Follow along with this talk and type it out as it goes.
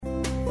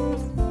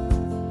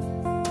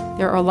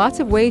There are lots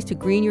of ways to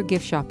green your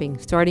gift shopping,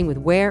 starting with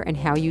where and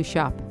how you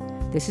shop.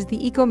 This is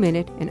the Eco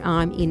Minute, and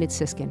I'm Enid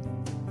Siskin.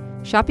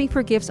 Shopping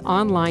for gifts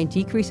online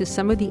decreases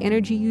some of the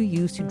energy you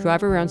use to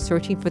drive around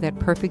searching for that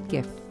perfect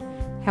gift.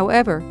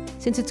 However,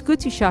 since it's good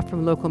to shop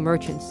from local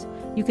merchants,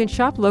 you can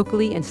shop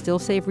locally and still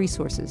save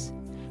resources.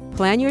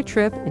 Plan your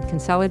trip and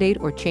consolidate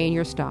or chain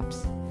your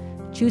stops.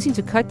 Choosing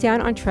to cut down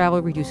on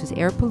travel reduces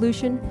air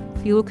pollution,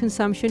 fuel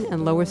consumption,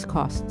 and lowers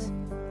costs.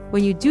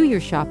 When you do your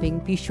shopping,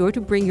 be sure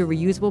to bring your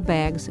reusable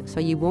bags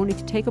so you won't need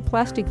to take a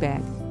plastic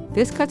bag.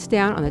 This cuts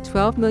down on the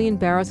 12 million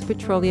barrels of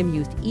petroleum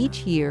used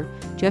each year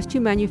just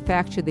to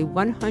manufacture the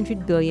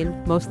 100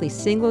 billion, mostly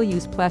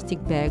single-use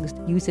plastic bags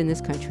used in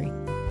this country.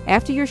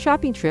 After your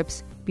shopping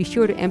trips, be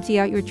sure to empty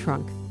out your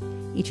trunk.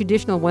 Each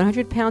additional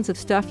 100 pounds of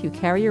stuff you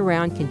carry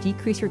around can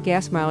decrease your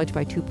gas mileage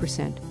by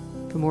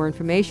 2%. For more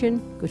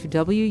information, go to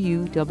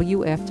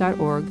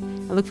wuwf.org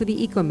and look for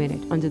the Eco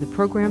Minute under the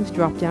program's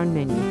drop-down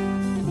menu.